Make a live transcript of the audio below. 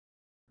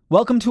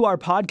Welcome to our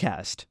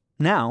podcast.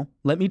 Now,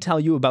 let me tell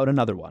you about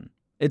another one.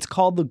 It's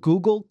called the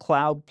Google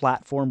Cloud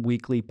Platform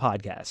Weekly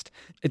Podcast.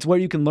 It's where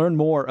you can learn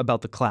more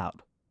about the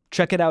cloud.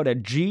 Check it out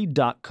at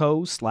g.co/GCP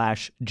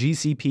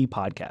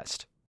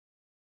podcast.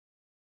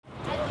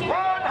 100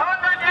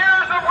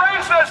 years of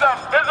racism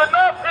is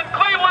enough in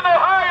Cleveland,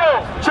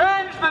 Ohio.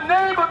 Change the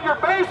name of your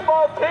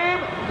baseball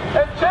team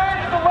and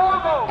change the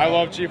logo. I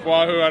love Chief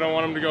Wahoo. I don't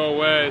want him to go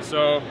away,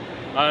 so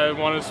I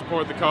want to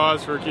support the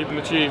cause for keeping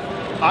the Chief.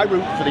 I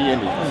root for the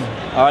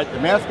Indians. All right, the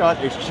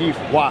mascot is Chief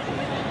Wahoo.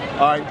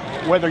 All right,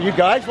 whether you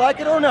guys like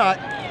it or not,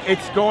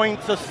 it's going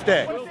to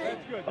stay.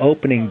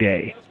 Opening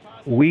day.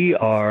 We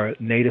are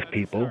Native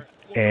people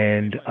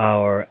and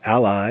our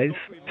allies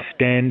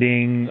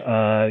standing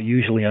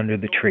usually under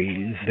the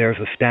trees. There's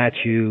a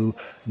statue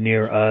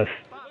near us,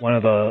 one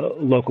of the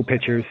local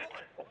pitchers.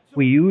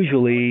 We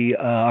usually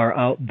are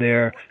out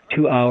there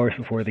 2 hours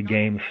before the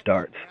game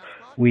starts.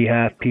 We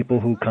have people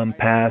who come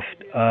past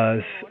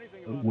us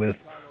with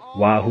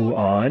Wahoo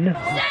on.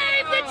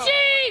 Save the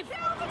Chief!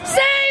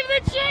 Save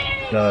the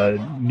Chief! The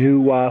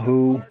new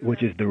Wahoo,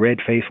 which is the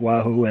red-faced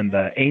Wahoo, and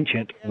the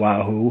ancient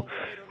Wahoo,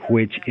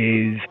 which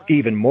is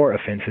even more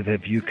offensive,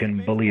 if you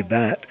can believe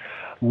that.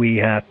 We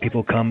have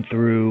people come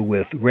through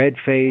with red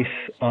face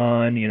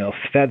on,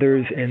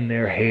 feathers in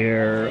their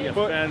hair. He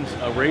offends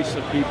a race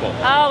of people.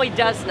 Oh, he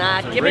does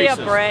not. Give me a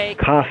break.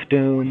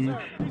 Costumes,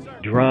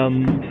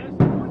 drums.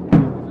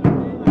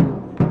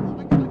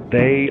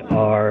 They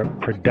are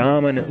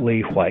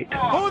predominantly white.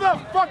 Who the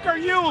fuck are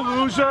you,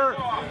 loser?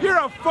 You're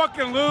a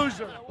fucking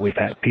loser. We've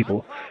had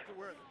people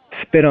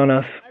spit on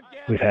us.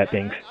 We've had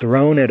things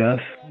thrown at us.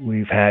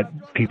 We've had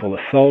people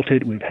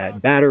assaulted. We've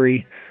had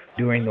battery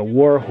during the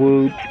war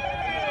whoop.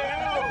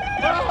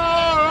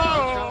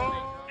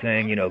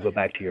 Saying, go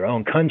back to your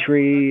own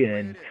country.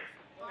 And,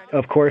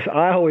 of course,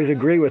 I always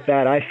agree with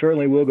that. I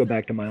certainly will go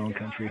back to my own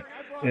country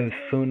as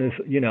soon as,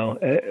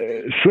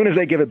 as soon as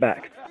they give it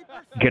back.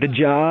 Get a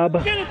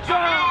job. Get a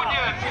job!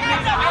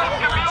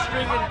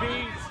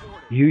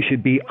 You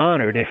should be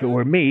honored. If it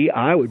were me,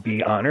 I would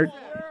be honored.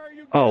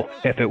 Oh,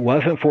 if it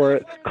wasn't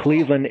for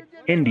Cleveland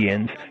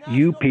Indians,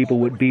 you people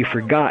would be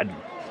forgotten.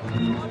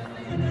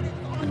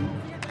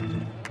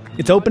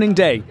 It's opening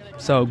day,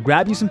 so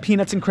grab you some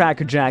peanuts and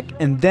Cracker Jack,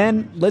 and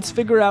then let's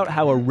figure out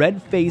how a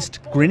red-faced,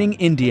 grinning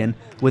Indian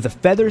with a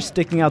feather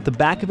sticking out the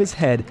back of his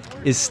head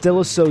is still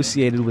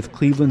associated with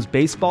Cleveland's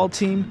baseball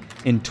team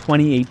in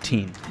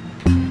 2018.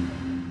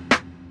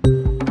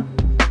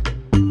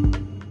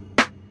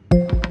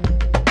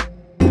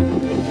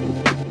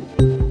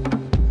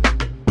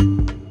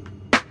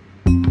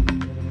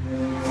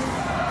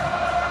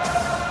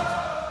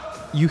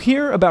 You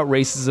hear about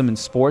racism in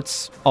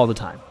sports all the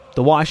time.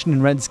 The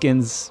Washington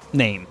Redskins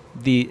name,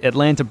 the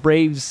Atlanta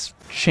Braves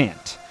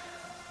chant,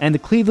 and the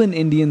Cleveland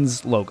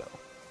Indians logo.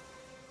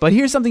 But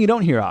here's something you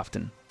don't hear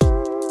often.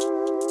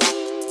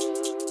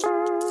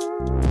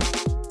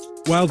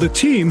 While the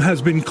team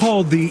has been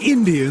called the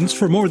Indians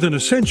for more than a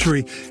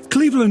century,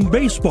 Cleveland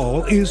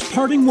baseball is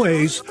parting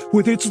ways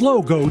with its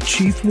logo,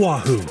 Chief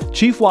Wahoo.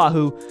 Chief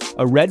Wahoo,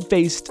 a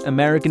red-faced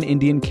American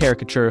Indian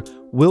caricature,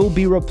 will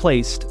be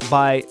replaced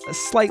by a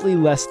slightly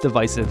less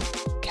divisive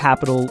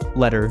capital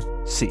letter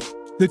C.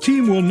 The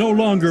team will no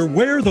longer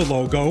wear the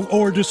logo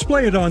or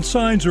display it on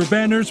signs or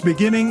banners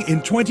beginning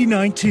in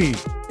 2019.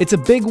 It's a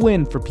big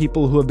win for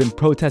people who have been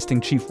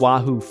protesting Chief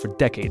Wahoo for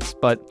decades,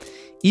 but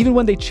even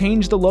when they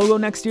change the logo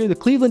next year, the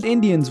Cleveland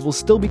Indians will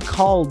still be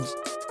called,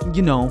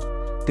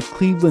 the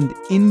Cleveland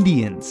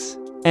Indians.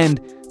 And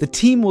the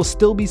team will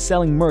still be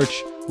selling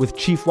merch with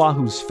Chief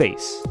Wahoo's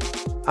face.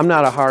 I'm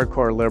not a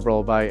hardcore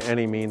liberal by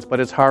any means, but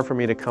it's hard for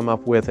me to come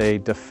up with a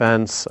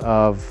defense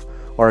of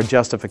or a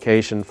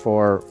justification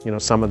for,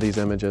 some of these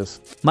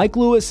images. Mike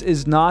Lewis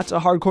is not a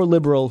hardcore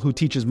liberal who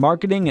teaches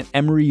marketing at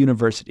Emory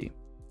University.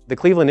 The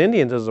Cleveland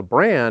Indians is a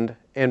brand,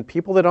 and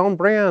people that own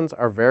brands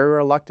are very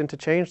reluctant to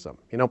change them.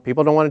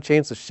 People don't want to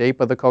change the shape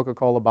of the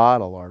Coca-Cola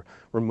bottle or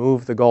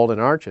remove the golden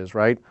arches,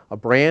 right? A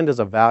brand is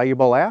a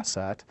valuable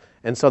asset,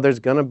 and so there's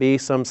going to be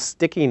some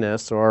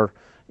stickiness or,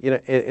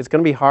 it's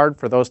going to be hard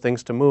for those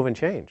things to move and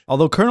change.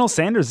 Although Colonel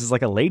Sanders is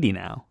like a lady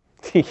now.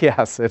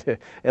 Yes,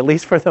 at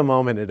least for the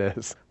moment it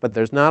is. But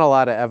there's not a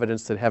lot of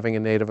evidence that having a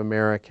Native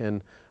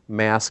American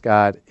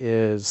mascot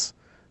is,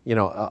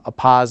 a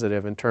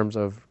positive in terms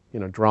of,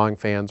 drawing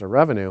fans or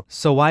revenue.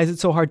 So why is it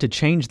so hard to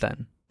change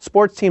then?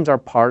 Sports teams are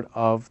part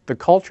of the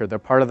culture. They're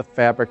part of the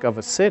fabric of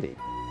a city.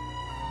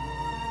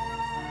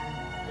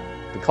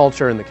 The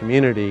culture and the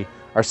community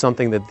are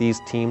something that these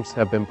teams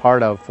have been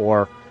part of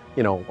for,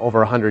 over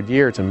 100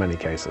 years in many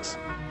cases.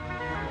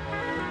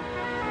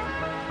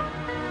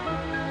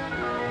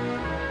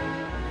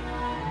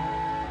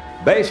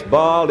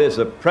 Baseball is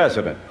a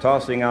president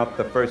tossing out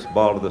the first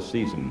ball of the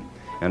season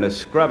and a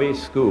scrubby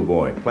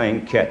schoolboy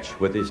playing catch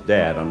with his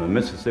dad on the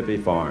Mississippi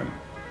farm.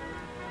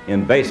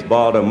 In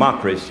baseball,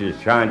 democracy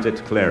shines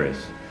its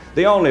clearest.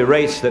 The only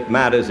race that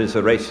matters is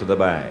the race to the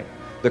bag.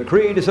 The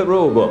creed is a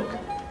rule book,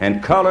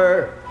 and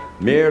color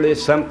merely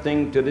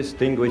something to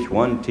distinguish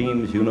one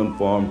team's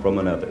uniform from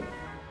another.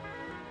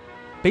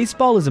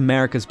 Baseball is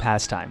America's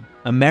pastime,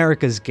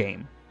 America's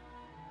game.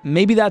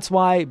 Maybe that's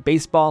why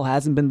baseball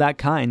hasn't been that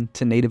kind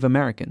to Native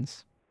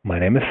Americans. My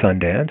name is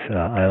Sundance.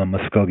 I'm a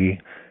Muskogee.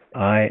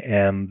 I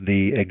am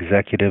the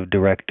executive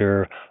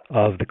director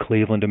of the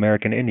Cleveland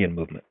American Indian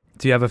Movement.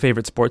 Do you have a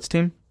favorite sports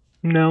team?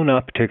 No,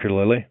 not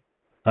particularly.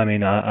 I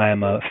mean, I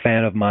am a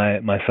fan of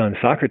my son's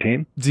soccer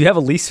team. Do you have a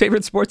least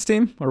favorite sports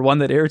team or one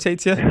that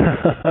irritates you?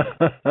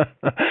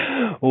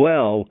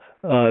 Well,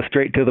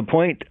 straight to the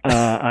point,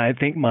 I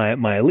think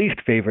my least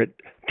favorite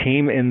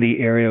team in the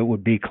area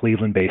would be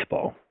Cleveland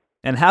baseball.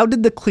 And how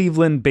did the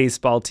Cleveland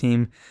baseball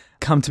team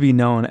come to be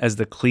known as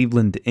the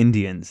Cleveland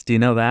Indians? Do you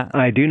know that?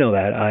 I do know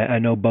that. I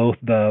know both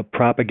the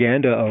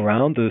propaganda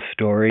around the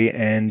story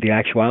and the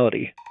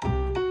actuality.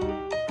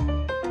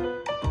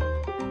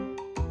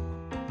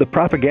 The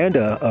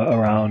propaganda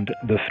around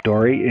the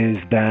story is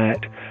that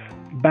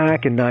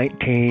back in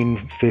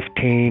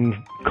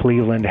 1915,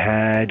 Cleveland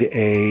had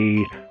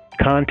a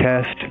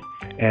contest,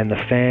 and the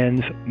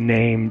fans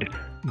named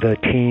the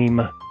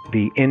team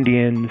the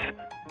Indians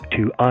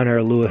to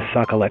honor Louis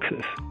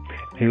Sockalexis.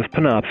 He was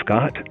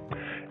Penobscot,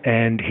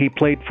 and he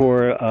played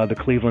for the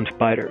Cleveland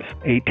Spiders,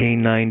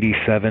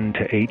 1897 to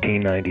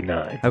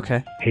 1899.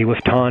 Okay. He was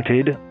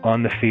taunted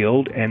on the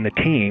field, and the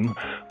team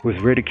was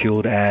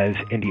ridiculed as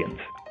Indians.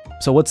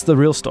 So what's the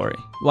real story?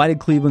 Why did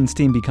Cleveland's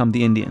team become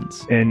the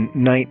Indians? In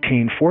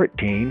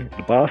 1914,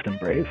 the Boston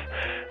Braves,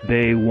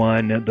 they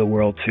won the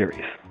World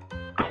Series.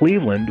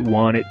 Cleveland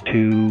wanted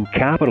to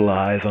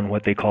capitalize on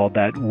what they called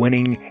that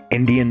winning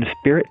Indian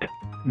spirit.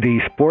 The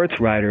sports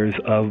writers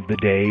of the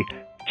day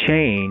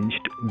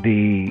changed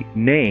the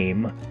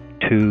name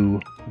to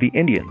the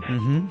Indians.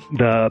 Mm-hmm.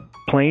 The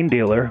Plain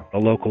Dealer, a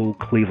local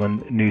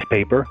Cleveland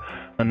newspaper,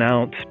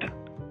 announced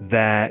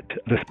that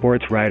the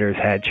sports writers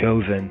had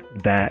chosen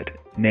that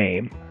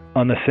name.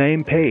 On the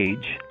same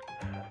page,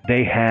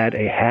 they had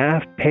a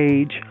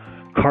half-page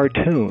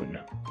cartoon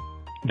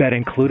that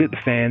included the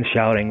fans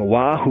shouting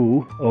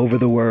 "Wahoo" over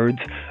the words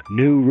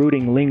 "New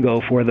rooting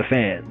lingo for the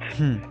fans."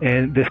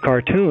 And this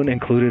cartoon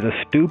included a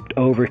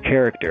stooped-over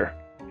character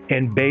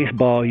in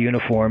baseball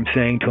uniform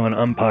saying to an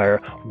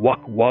umpire, "Wak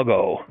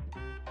wago."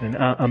 And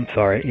I'm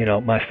sorry,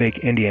 my fake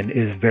Indian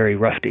is very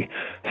rusty,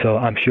 so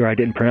I'm sure I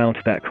didn't pronounce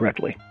that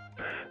correctly.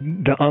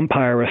 The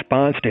umpire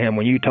responds to him,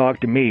 "When you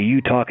talk to me,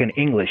 you talk in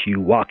English, you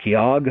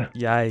wakyog."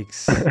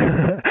 Yikes.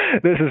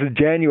 This is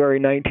January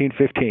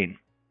 1915.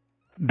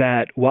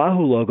 That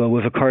Wahoo logo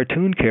was a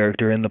cartoon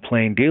character in the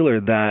Plain Dealer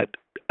that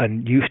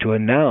used to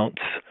announce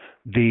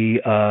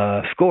the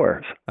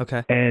scores.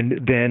 Okay.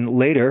 And then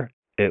later,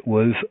 it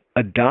was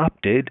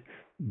adopted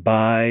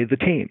by the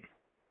team.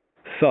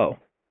 So,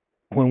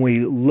 when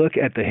we look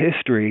at the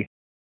history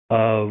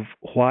of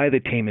why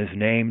the team is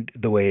named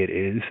the way it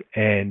is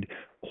and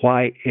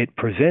why it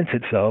presents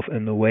itself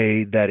in the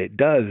way that it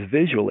does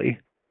visually,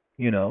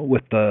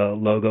 with the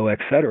logo,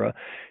 etc.,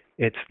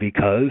 it's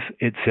because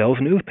it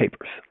sells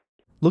newspapers.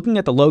 Looking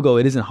at the logo,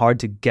 it isn't hard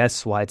to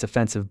guess why it's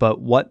offensive,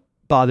 but what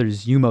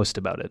bothers you most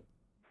about it?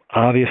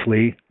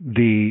 Obviously,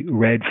 the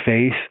red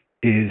face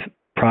is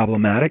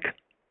problematic.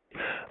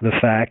 The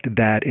fact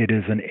that it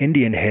is an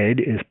Indian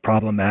head is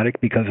problematic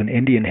because an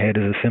Indian head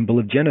is a symbol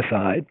of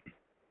genocide.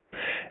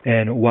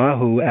 And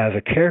Wahoo, as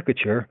a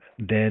caricature,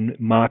 then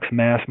mocks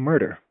mass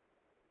murder.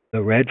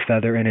 The red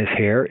feather in his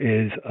hair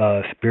is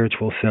a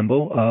spiritual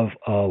symbol of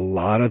a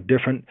lot of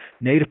different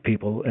Native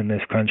people in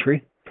this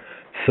country.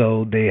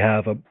 So they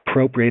have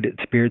appropriated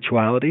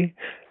spirituality.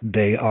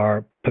 They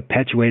are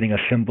perpetuating a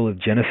symbol of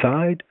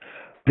genocide.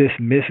 This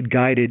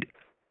misguided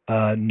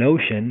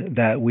notion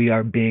that we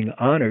are being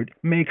honored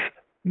makes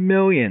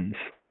millions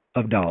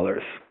of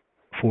dollars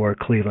for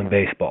Cleveland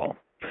baseball.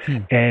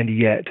 And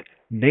yet,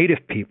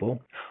 Native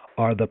people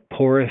are the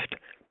poorest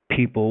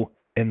people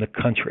in the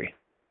country.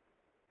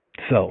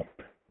 So,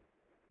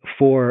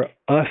 for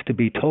us to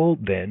be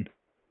told then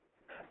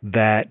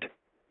that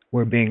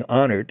we're being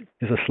honored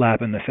is a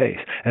slap in the face.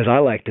 As I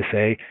like to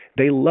say,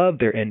 they love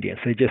their Indians.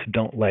 They just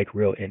don't like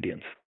real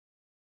Indians.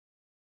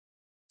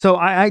 So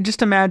I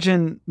just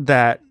imagine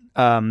that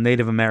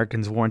Native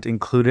Americans weren't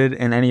included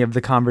in any of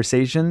the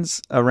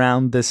conversations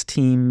around this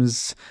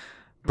team's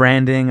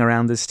branding,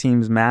 around this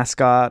team's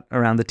mascot,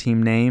 around the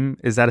team name.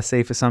 Is that a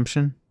safe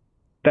assumption?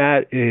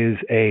 That is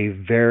a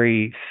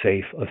very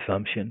safe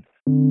assumption.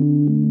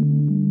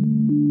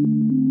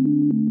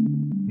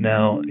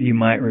 Now, you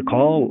might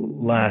recall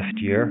last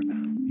year,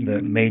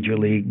 the Major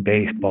League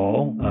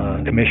Baseball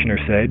commissioner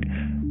said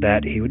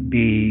that he would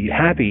be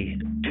happy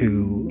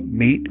to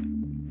meet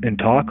and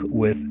talk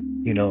with,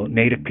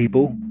 Native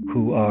people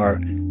who are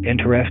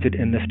interested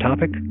in this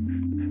topic.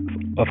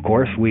 Of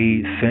course,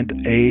 we sent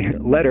a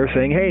letter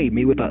saying, "Hey,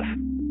 meet with us."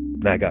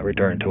 That got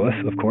returned to us,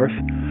 of course.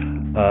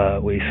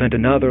 We sent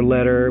another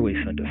letter, we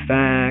sent a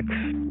fax,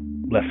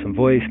 left some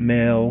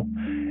voicemail,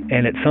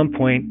 and at some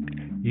point,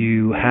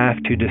 you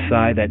have to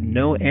decide that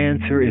no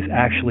answer is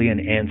actually an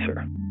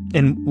answer.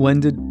 And when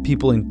did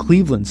people in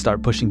Cleveland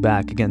start pushing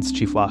back against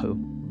Chief Wahoo?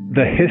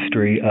 The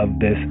history of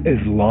this is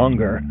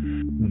longer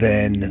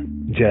than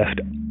just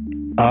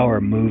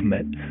our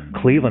movement.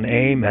 Cleveland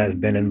AIM has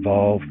been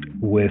involved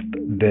with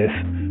this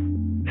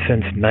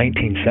since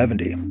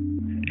 1970.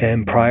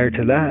 And prior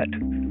to that,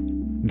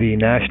 the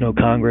National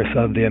Congress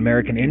of the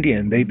American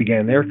Indian, they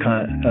began their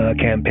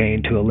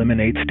campaign to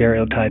eliminate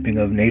stereotyping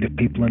of Native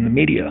people in the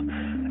media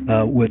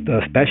with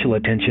special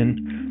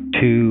attention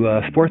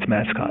to sports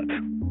mascots.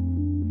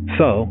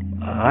 So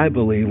I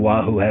believe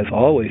Wahoo has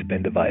always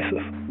been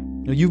divisive.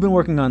 You've been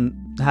working on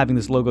having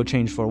this logo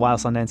changed for a while,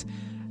 Sundance.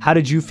 How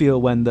did you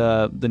feel when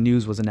the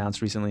news was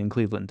announced recently in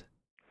Cleveland?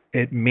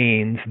 It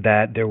means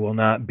that there will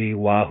not be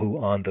Wahoo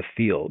on the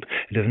field.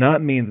 It does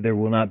not mean that there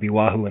will not be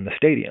Wahoo in the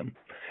stadium.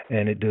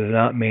 And it does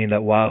not mean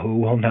that Wahoo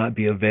will not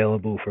be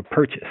available for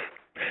purchase.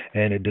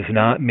 And it does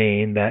not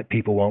mean that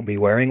people won't be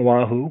wearing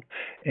Wahoo.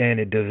 And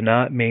it does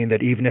not mean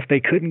that even if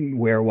they couldn't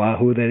wear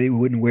Wahoo, that they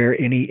wouldn't wear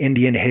any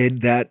Indian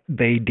head that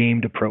they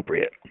deemed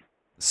appropriate.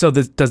 So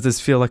does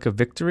this feel like a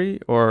victory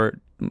or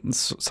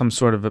some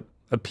sort of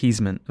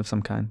appeasement of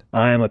some kind?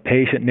 I am a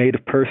patient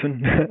Native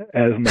person,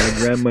 as my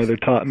grandmother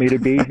taught me to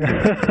be.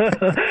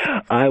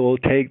 I will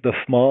take the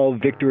small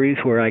victories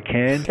where I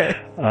can,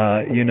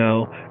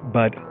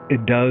 but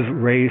it does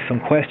raise some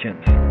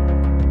questions.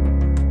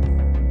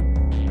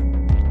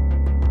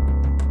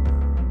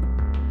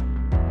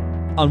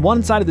 On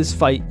one side of this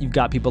fight, you've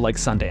got people like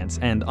Sundance,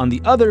 and on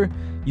the other,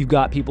 you've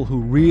got people who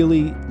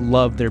really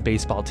love their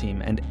baseball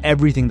team and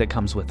everything that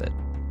comes with it.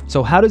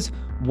 So how does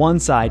one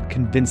side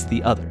convince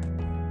the other?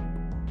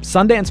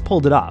 Sundance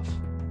pulled it off.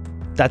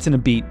 That's in a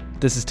beat.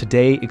 This is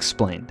Today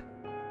Explained.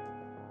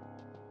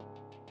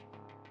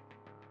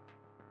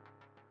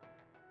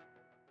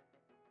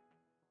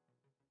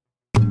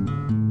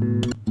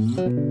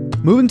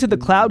 Moving to the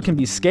cloud can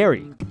be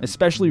scary,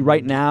 especially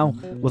right now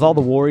with all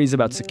the worries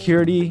about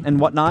security and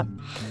whatnot.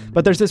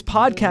 But there's this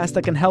podcast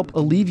that can help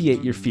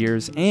alleviate your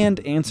fears and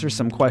answer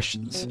some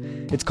questions.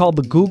 It's called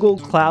the Google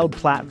Cloud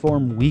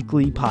Platform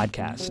Weekly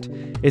Podcast.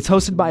 It's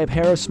hosted by a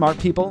pair of smart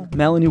people,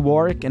 Melanie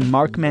Warwick and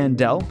Mark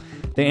Mandel.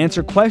 They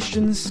answer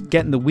questions,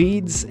 get in the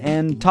weeds,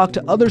 and talk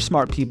to other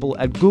smart people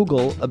at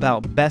Google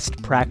about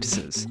best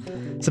practices.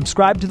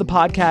 Subscribe to the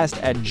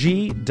podcast at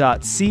g.co/GCP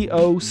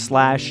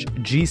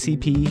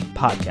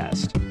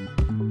podcast.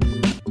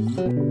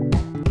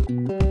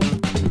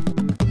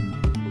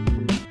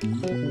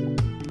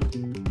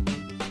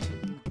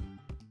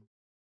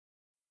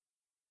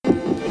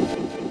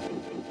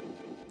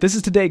 This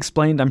is Today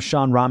Explained. I'm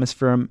Sean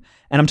Rameswaram,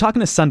 and I'm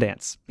talking to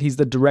Sundance. He's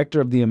the director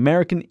of the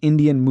American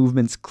Indian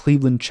Movement's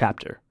Cleveland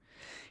chapter.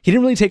 He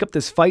didn't really take up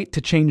this fight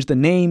to change the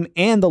name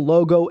and the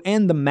logo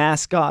and the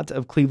mascot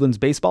of Cleveland's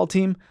baseball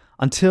team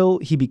until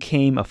he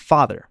became a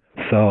father.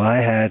 So I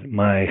had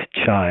my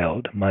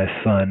child, my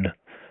son,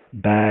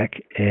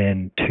 back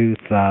in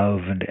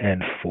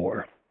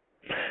 2004.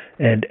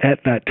 And at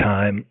that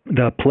time,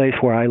 the place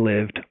where I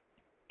lived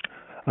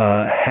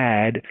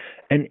had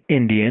an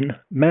Indian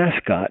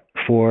mascot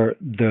for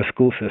the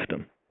school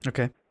system.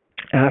 Okay.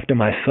 After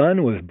my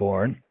son was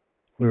born,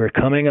 we were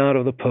coming out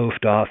of the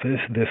post office.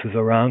 This was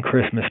around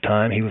Christmas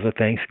time. He was a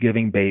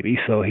Thanksgiving baby,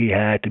 so he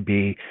had to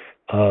be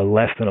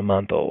less than a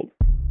month old.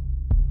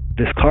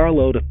 This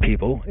carload of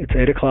people, it's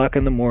 8 o'clock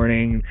in the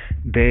morning,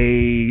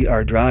 they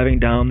are driving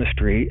down the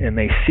street, and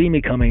they see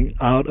me coming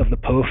out of the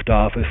post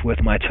office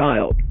with my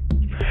child.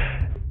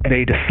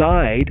 They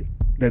decide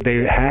that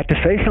they had to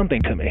say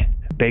something to me.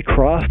 They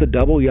cross the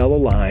double yellow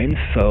lines,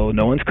 so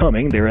no one's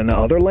coming. They're in the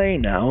other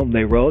lane now.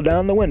 They roll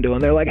down the window,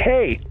 and they're like,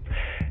 hey,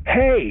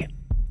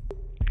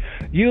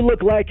 you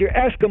look like you're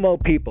Eskimo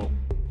people.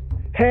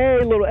 Hey,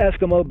 little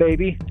Eskimo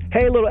baby.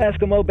 Hey, little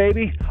Eskimo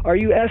baby. Are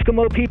you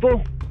Eskimo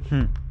people?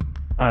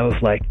 I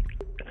was like,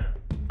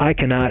 I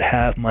cannot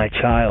have my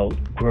child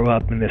grow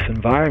up in this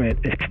environment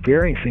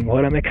experiencing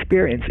what I'm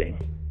experiencing.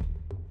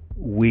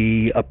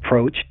 We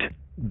approached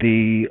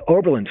the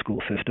Oberlin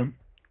school system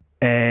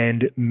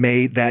and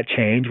made that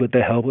change with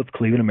the help of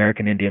Cleveland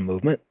American Indian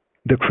Movement.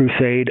 The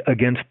crusade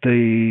against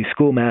the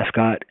school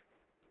mascot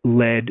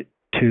led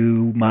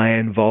to my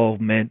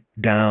involvement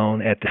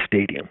down at the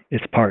stadium.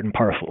 It's part and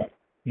parcel,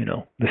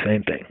 the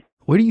same thing.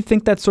 Where do you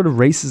think that sort of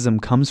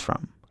racism comes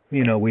from?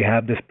 We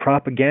have this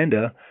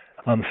propaganda.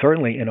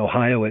 Certainly in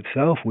Ohio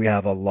itself, we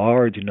have a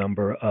large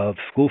number of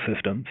school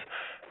systems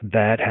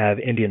that have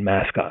Indian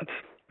mascots.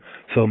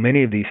 So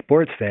many of these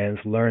sports fans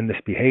learn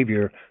this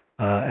behavior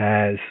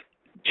as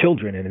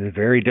children, and it is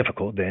very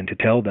difficult then to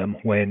tell them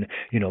when,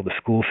 the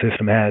school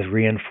system has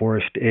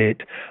reinforced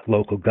it,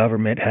 local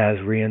government has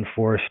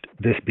reinforced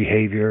this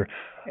behavior.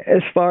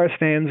 As far as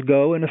fans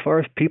go and as far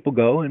as people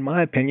go, in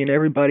my opinion,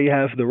 everybody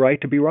has the right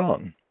to be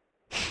wrong,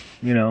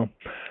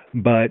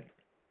 But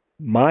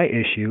my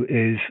issue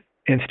is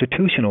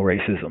institutional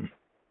racism.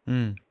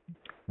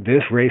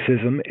 This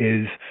racism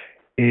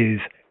is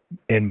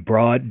in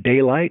broad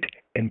daylight,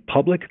 in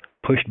public,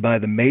 pushed by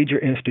the major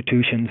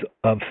institutions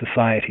of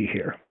society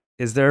here.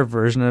 Is there a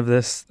version of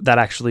this that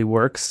actually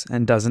works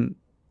and doesn't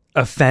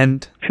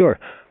offend? Sure.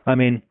 I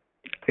mean,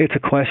 it's a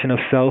question of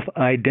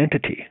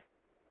self-identity.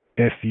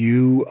 If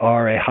you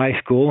are a high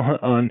school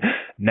on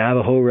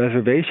Navajo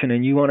reservation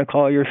and you want to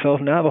call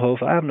yourself Navajos,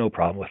 I have no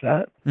problem with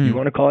that. You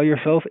want to call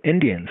yourself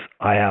Indians,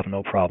 I have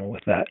no problem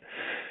with that.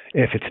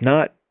 If it's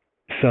not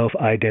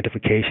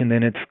self-identification,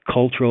 then it's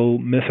cultural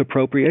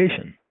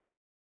misappropriation.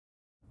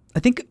 I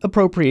think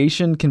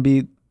appropriation can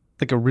be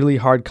like a really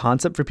hard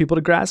concept for people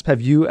to grasp.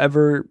 Have you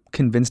ever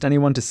convinced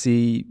anyone to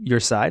see your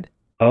side?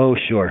 Oh,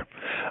 sure.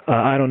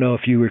 I don't know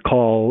if you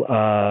recall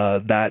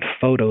that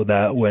photo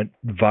that went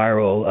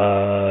viral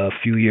a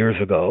few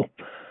years ago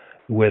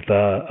with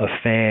a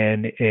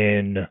fan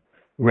in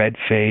red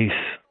face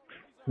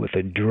with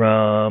a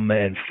drum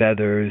and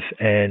feathers,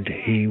 and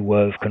he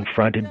was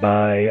confronted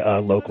by a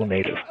local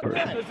native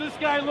person. Does this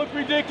guy look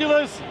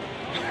ridiculous?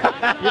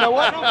 You know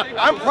what?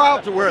 I'm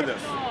proud to wear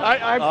this.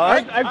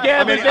 I've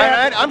gathered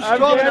that. I'm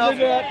strong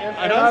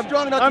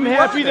enough. I'm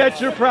happy that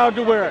you're proud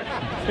to wear it.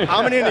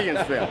 I'm an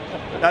Indians fan.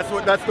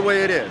 That's the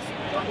way it is.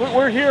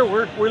 We're here.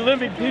 We're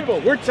living people.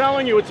 We're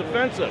telling you it's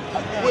offensive.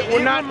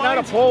 We're not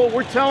a poll.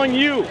 We're telling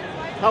you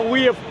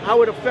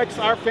how it affects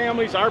our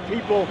families, our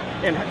people,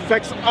 and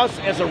affects us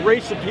as a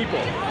race of people.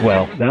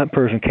 Well, that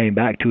person came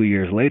back 2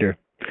 years later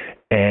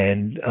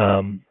and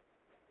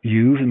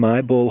used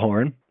my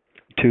bullhorn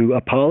to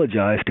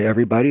apologize to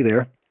everybody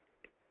there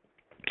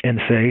and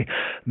say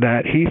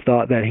that he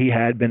thought that he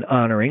had been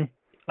honoring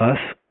us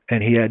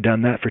and he had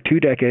done that for 2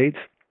 decades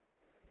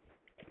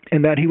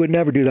and that he would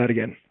never do that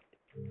again.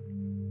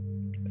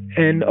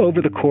 And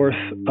over the course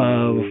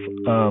of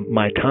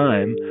my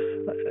time,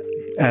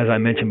 as I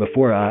mentioned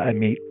before, I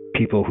meet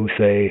people who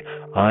say,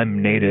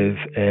 I'm Native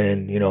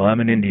and, I'm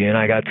an Indian.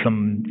 I got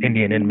some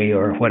Indian in me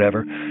or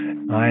whatever.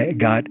 I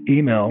got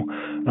email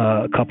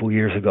a couple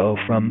years ago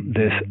from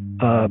this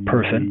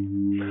person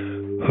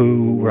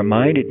who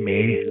reminded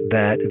me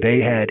that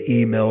they had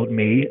emailed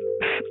me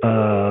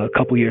a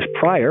couple years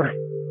prior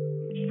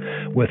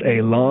with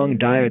a long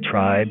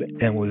diatribe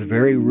and was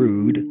very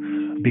rude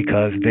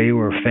because they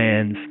were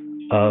fans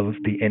of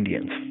the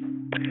Indians.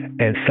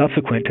 And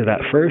subsequent to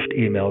that first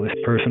email, this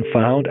person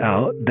found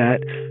out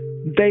that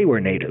they were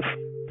Native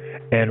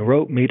and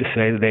wrote me to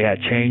say that they had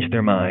changed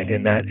their mind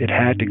and that it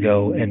had to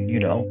go and,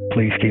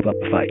 please keep up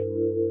the fight.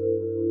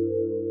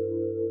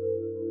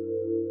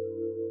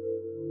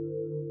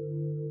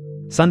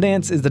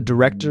 Sundance is the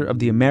director of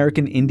the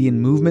American Indian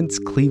Movement's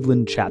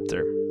Cleveland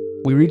chapter.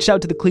 We reached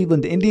out to the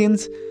Cleveland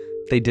Indians.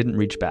 They didn't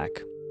reach back.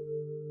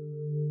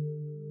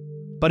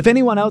 But if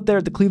anyone out there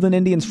at the Cleveland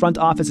Indians front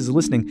office is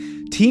listening,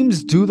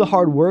 teams do the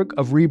hard work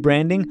of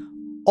rebranding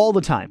all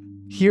the time.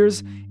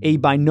 Here's a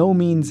by no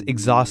means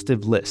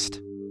exhaustive list.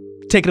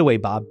 Take it away,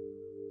 Bob.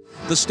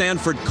 The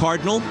Stanford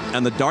Cardinal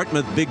and the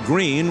Dartmouth Big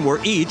Green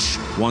were each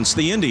once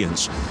the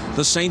Indians.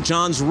 The St.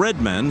 John's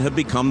Redmen have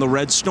become the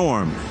Red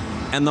Storm.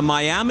 And the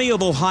Miami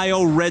of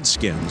Ohio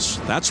Redskins,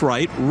 that's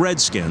right,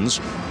 Redskins,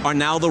 are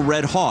now the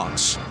Red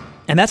Hawks.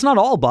 And that's not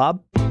all,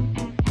 Bob.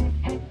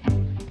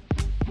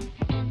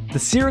 The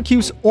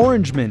Syracuse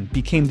Orangemen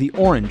became the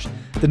Orange.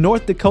 The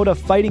North Dakota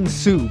Fighting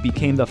Sioux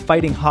became the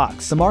Fighting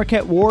Hawks. The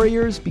Marquette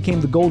Warriors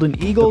became the Golden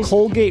Eagles. The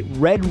Colgate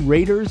Red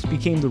Raiders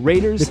became the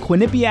Raiders. The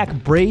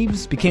Quinnipiac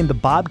Braves became the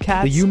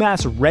Bobcats. The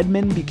UMass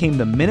Redmen became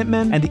the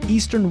Minutemen. And the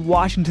Eastern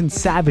Washington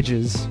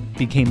Savages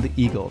became the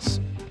Eagles.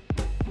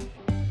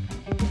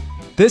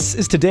 This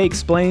is Today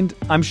Explained.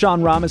 I'm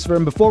Sean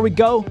Rameswaram. Before we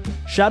go,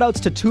 shout-outs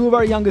to 2 of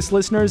our youngest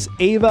listeners,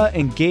 Ava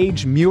and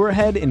Gage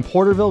Muirhead in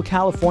Porterville,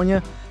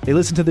 California. They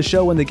listen to the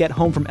show when they get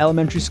home from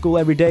elementary school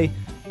every day.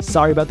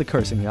 Sorry about the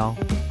cursing, y'all.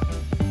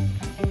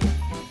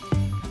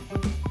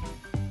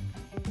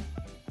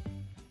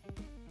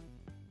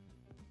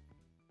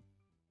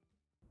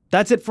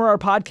 That's it for our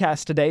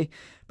podcast today.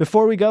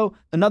 Before we go,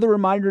 another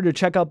reminder to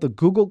check out the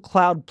Google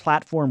Cloud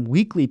Platform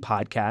Weekly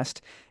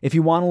podcast if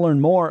you want to learn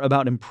more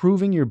about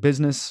improving your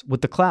business with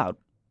the cloud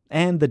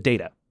and the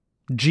data.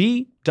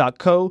 g.co/GCP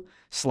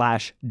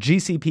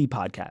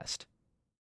podcast.